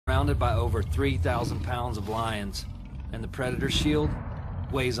surrounded by over 3,000 pounds of lions, and the predator's shield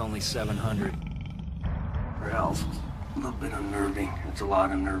weighs only 700. Growls. A little bit unnerving. It's a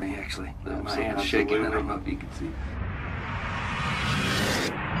lot unnerving, actually. My hand's shaking. I don't know if you can see.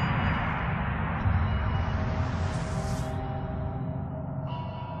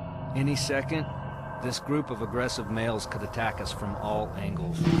 Any second, this group of aggressive males could attack us from all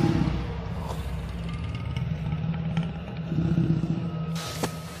angles.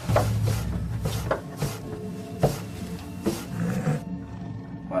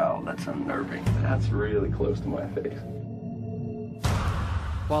 Wow, that's unnerving. That's really close to my face.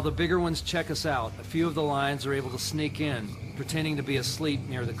 While the bigger ones check us out, a few of the lions are able to sneak in, pretending to be asleep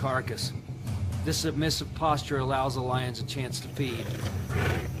near the carcass. This submissive posture allows the lions a chance to feed.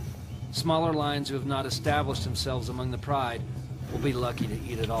 Smaller lions who have not established themselves among the pride will be lucky to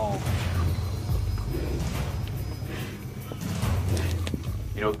eat it all.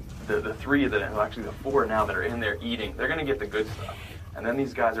 You know, the three that are actually the four now that are in there eating, they're gonna get the good stuff. And then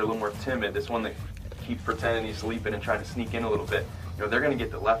these guys are a little more timid. This one that keeps pretending he's sleeping and trying to sneak in a little bit, you know, they're gonna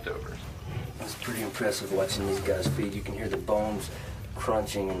get the leftovers. It's pretty impressive watching these guys feed. You can hear the bones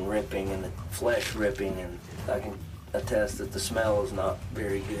crunching and ripping and the flesh ripping, and I can attest that the smell is not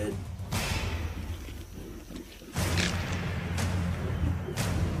very good.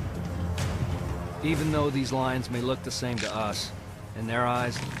 Even though these lions may look the same to us, in their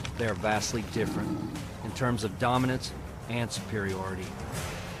eyes, they are vastly different in terms of dominance and superiority.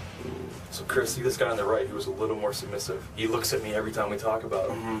 So Chris, see this guy on the right who was a little more submissive? He looks at me every time we talk about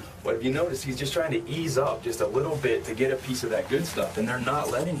him. But if you notice, he's just trying to ease up just a little bit to get a piece of that good stuff, and they're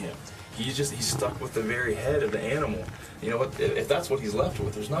not letting him. He's stuck with the very head of the animal. You know what, if that's what he's left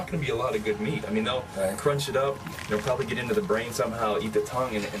with, there's not gonna be a lot of good meat. I mean, they'll crunch it up, they'll probably get into the brain somehow, eat the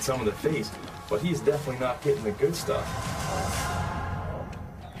tongue and some of the face, but he's definitely not getting the good stuff.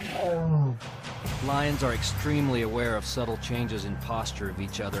 Lions are extremely aware of subtle changes in posture of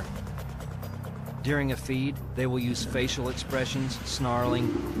each other. During a feed, they will use facial expressions, snarling,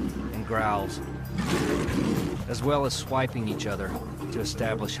 and growls, as well as swiping each other to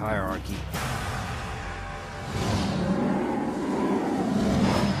establish hierarchy.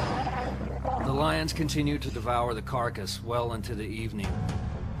 The lions continue to devour the carcass well into the evening.